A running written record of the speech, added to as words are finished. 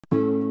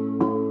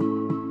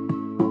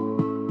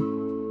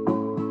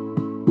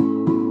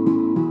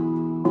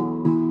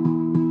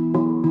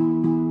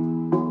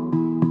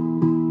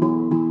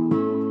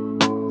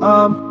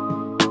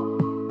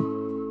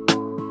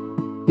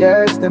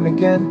Yeah, it's them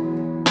again.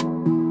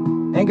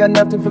 Ain't got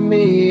nothing for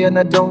me, and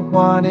I don't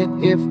want it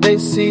if they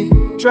see.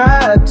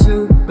 Try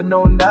to, but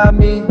no, not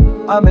me.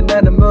 I'm an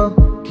animal,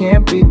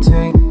 can't be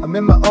tamed. I'm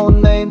in my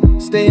own lane,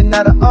 staying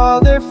out of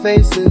all their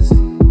faces.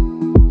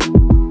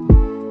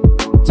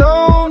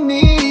 Don't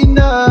need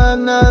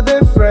none of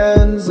their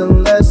friends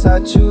unless I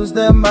choose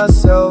them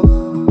myself.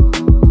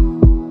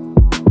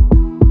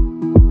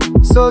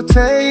 So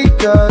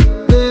take a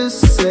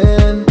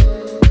listen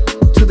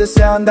to the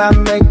sound I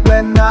make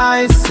when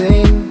I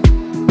sing.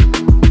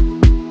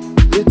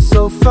 It's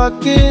so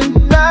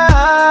fucking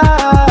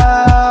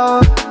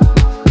loud.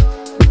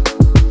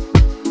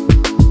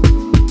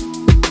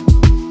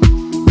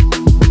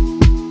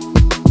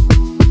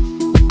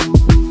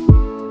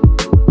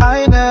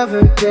 I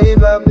never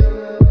gave up.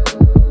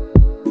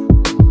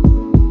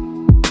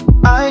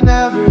 I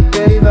never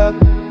gave up.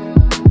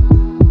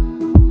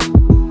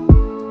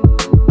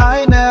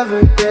 I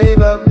never gave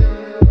up.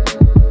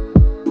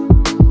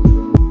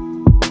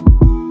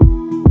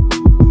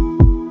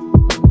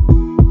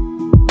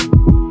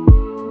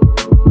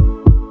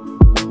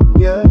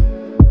 Yeah,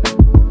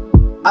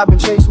 I've been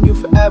chasing you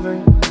forever.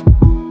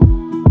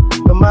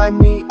 Don't mind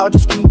me, I'll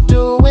just keep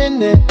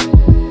doing it.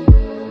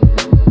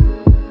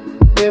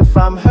 If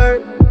I'm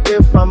hurt,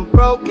 if I'm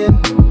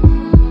broken,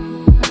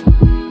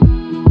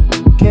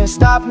 can't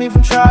stop me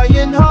from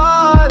trying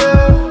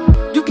harder.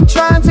 You can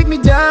try and take me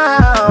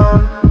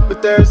down,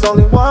 but there's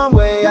only one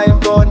way, I am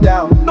going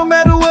down. No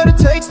matter what it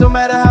takes, no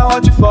matter how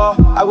hard you fall,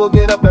 I will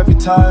get up every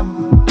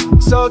time.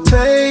 So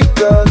take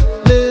a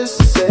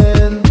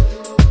listen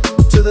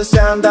to the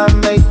sound I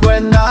make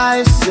when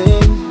I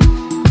sing.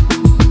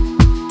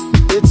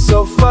 It's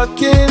so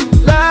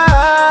fucking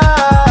loud.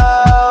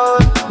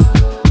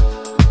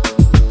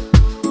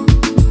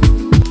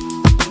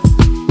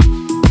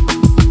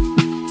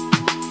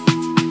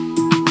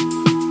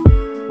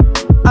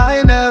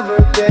 I never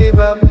gave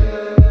up.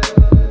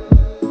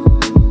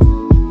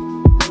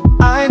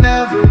 I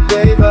never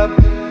gave up.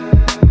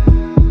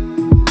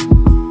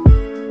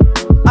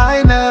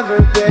 I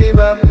never gave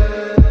up.